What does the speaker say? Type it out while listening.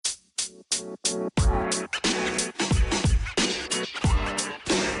Hi.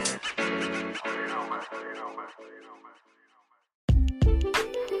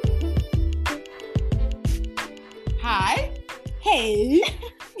 Hey.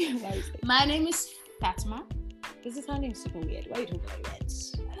 My name is Fatima. This is sounding super weird. Why are you talking like that?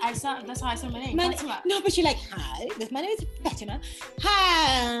 That's how I said my name. Fatima. No, but you're like, hi. My name is Fatima.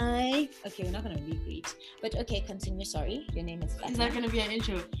 Hi. Okay, we're not going to re-greet. But okay, continue. Sorry. Your name is Fatima. Is that going to be an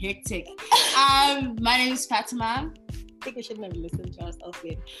intro? Hectic. My name is Fatima. I think we shouldn't have listened to ourselves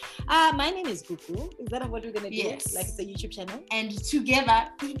then. My name is Gugu. Is that what we're going to do? Yes. Like it's a YouTube channel? And together,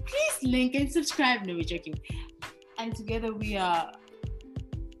 please link and subscribe. No, we're joking. And together we are...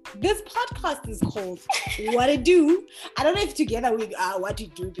 This podcast is called What to Do. I don't know if together we are What to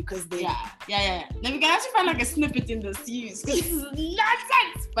Do because they... Yeah. Then we can actually find like a snippet in the series because this is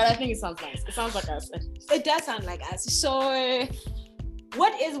nonsense. But I think it sounds nice. It sounds like us. It does sound like us. So,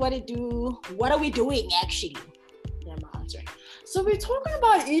 what is What to Do? What are we doing actually? Yeah, I'm answering. So we're talking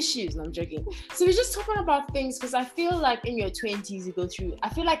about issues. No, I'm joking. So we're just talking about things because I feel like in your 20s you go through... I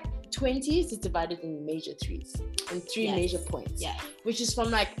feel like 20s is divided in major threes. In three major points, which is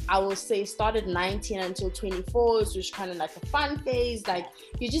from like I will say started 19 until 24, which is kind of like a fun phase, like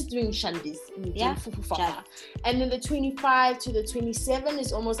you're just doing shandis, and then the 25 to the 27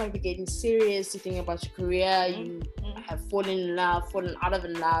 is almost like you're getting serious, you think about your career, you have fallen in love, fallen out of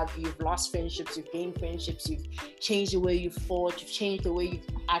love, you've lost friendships, you've gained friendships, you've changed the way you've thought, you've changed the way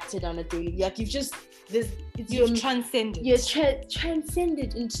you've acted on a daily, like you've just you've transcended. You're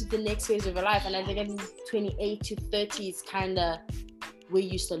transcended into the next phase of your life, and I think at 28 to 30 is kind of where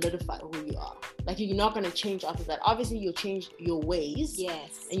you solidify who you are. Like you're not going to change after that. Obviously, you'll change your ways,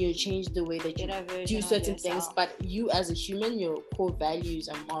 and you'll change the way that you do certain things. But you, as a human, your core values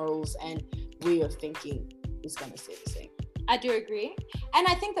and morals and way of thinking is going to stay the same. I do agree. And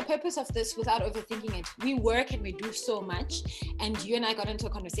I think the purpose of this, without overthinking it, we work and we do so much. And you and I got into a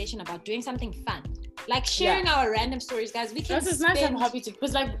conversation about doing something fun. Like sharing our random stories, guys. We can It's nice to have a hobby too.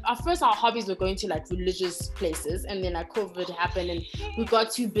 Because like at first our hobbies were going to like religious places. And then like COVID happened and we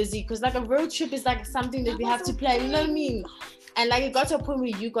got too busy. Because like a road trip is like something that we have to plan. You know what I mean? And like it got to a point where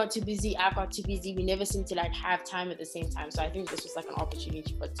you got too busy, I got too busy. We never seemed to like have time at the same time. So I think this was like an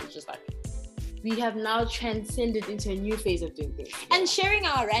opportunity for us to just like... We have now transcended into a new phase of doing things. And sharing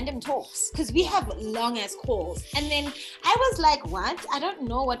our random talks. Because we have long ass calls. And then I was like, what? I don't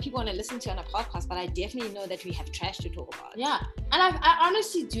know what people want to listen to on a podcast, but I definitely know that we have trash to talk about. Yeah. And I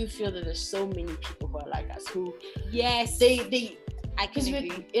honestly do feel that there's so many people who are like us who... Yes. Because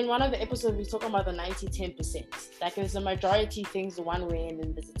in one of the episodes we talk about the 90-10%. Like there's a majority things one way and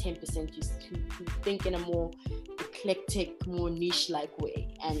then there's a 10% who think in a more eclectic, more niche-like way.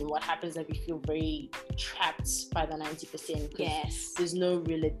 And what happens is that we feel very trapped by the 90%. Yes. There's no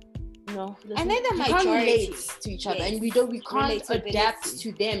real... and then the majority can't relate to each other, and we can't adapt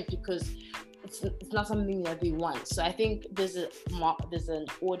to them because it's not something that we want. So I think there's an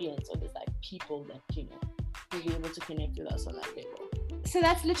audience or there's like people that will be able to connect with us on that level. So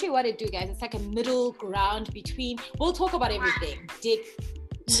that's literally what it do, guys. It's like a middle ground between. We'll talk about everything. Dick,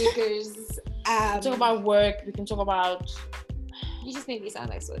 knickers. Talk about work. We can talk about. You just made me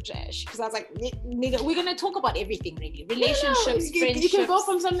sound like so trash because I was like, nigga, we're gonna talk about everything, really. Relationships, friendships. You can go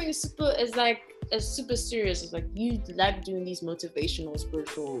from something super super serious. It's like you like doing these motivational,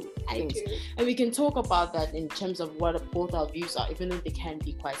 spiritual things, and we can talk about that in terms of what both our views are, even though they can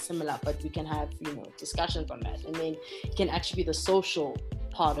be quite similar. But we can have discussions on that, and then it can actually be the social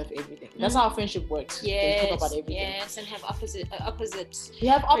part of everything. That's how friendship works. Yes, we talk about everything. Yes, and have opposite. We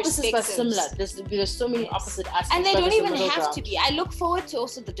have opposites but similar. There's so many opposite aspects. And they don't even have to be. I look forward to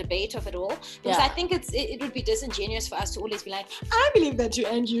also the debate of it all because I think it would be disingenuous for us to always be like, I believe that you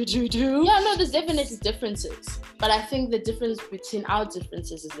and you do too. Yeah, no, there's definitely differences. But I think the difference between our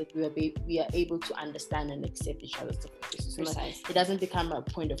differences is that we are able to understand and accept each other's differences. Precisely. It doesn't become a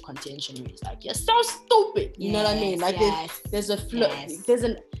point of contention where it's like, you're so stupid. You know what I mean? Like there's a flow.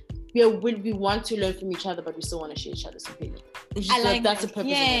 We want to learn from each other, but we still want to share each other's opinion. That's the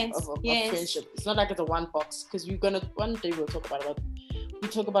purpose of friendship. It's not like it's a one box because one day we'll talk about it. We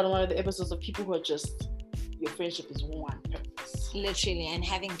talk about one of the episodes of people who are just, your friendship is one purpose. Literally, and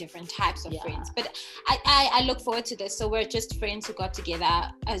having different types of friends. But I look forward to this. So we're just friends who got together,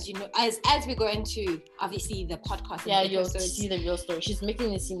 as you know, as we go into obviously the podcast. Yeah, you'll see the real story. She's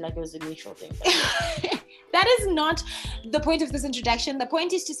making it seem like it was a mutual thing. That is not the point of this introduction. The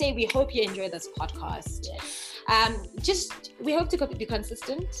point is to say we hope you enjoy this podcast. We hope to be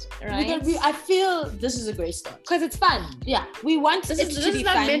consistent, right? I feel this is a great start because it's fun. Yeah, we want this is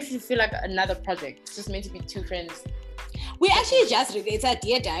not meant to feel like another project. It's just meant to be two friends. We actually just it's a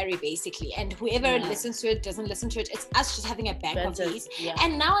Dear Diary basically, and whoever listens to it doesn't listen to it. It's us just having a bank of these.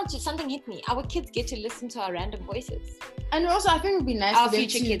 And now it's just something hit me. Our kids get to listen to our random voices. And also, I think it would be nice our for them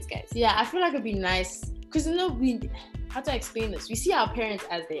future kids, guys. Yeah, I feel like it'd be nice because how to explain this? We see our parents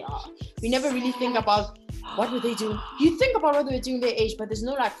as they are. We never really think about what were they doing. You think about what they were doing their age, but there's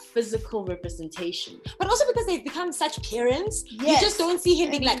no like physical representation. But also because they've become such parents, you just don't see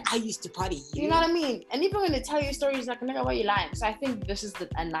him being like, I used to party. You know what I mean? And even when they tell you stories, like, nigga, why you lying? So I think this is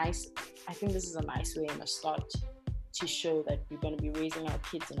a nice way and a start to show that we're going to be raising our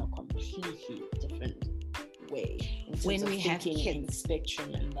kids in a completely different way. When we have kids. In the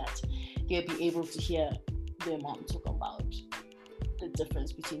spectrum, and that they'll be able to hear their mom talk about the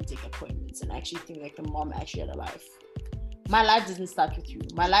difference between dick appointments and actually think like the mom actually had a life. My life didn't start with you.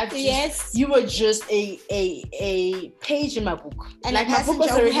 My life you were just a page in my book. And like my book was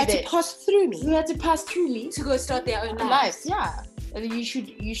already had to pass through me. You had to pass through me to go start their own lives. Yeah. And you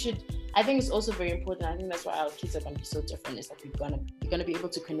should I think it's also very important. I think that's why our kids are gonna be so different. It's like you're gonna be able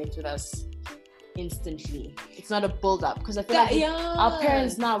to connect with us instantly. It's not a build up, because I feel like our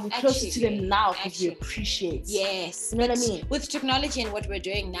parents now, we're closer to them now because we appreciate. Yes. You know what I mean? With technology and what we're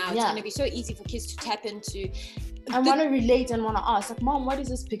doing now, it's going to be so easy for kids to tap into. I want to relate and want to ask, like, Mom, what is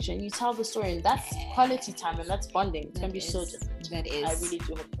this picture? And you tell the story, and that's quality time, and that's bonding. It's going to be so different. That is. I really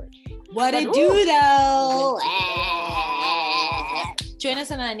do hope for it. What it do though? Join us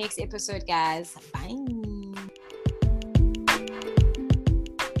on our next episode, guys. Bye.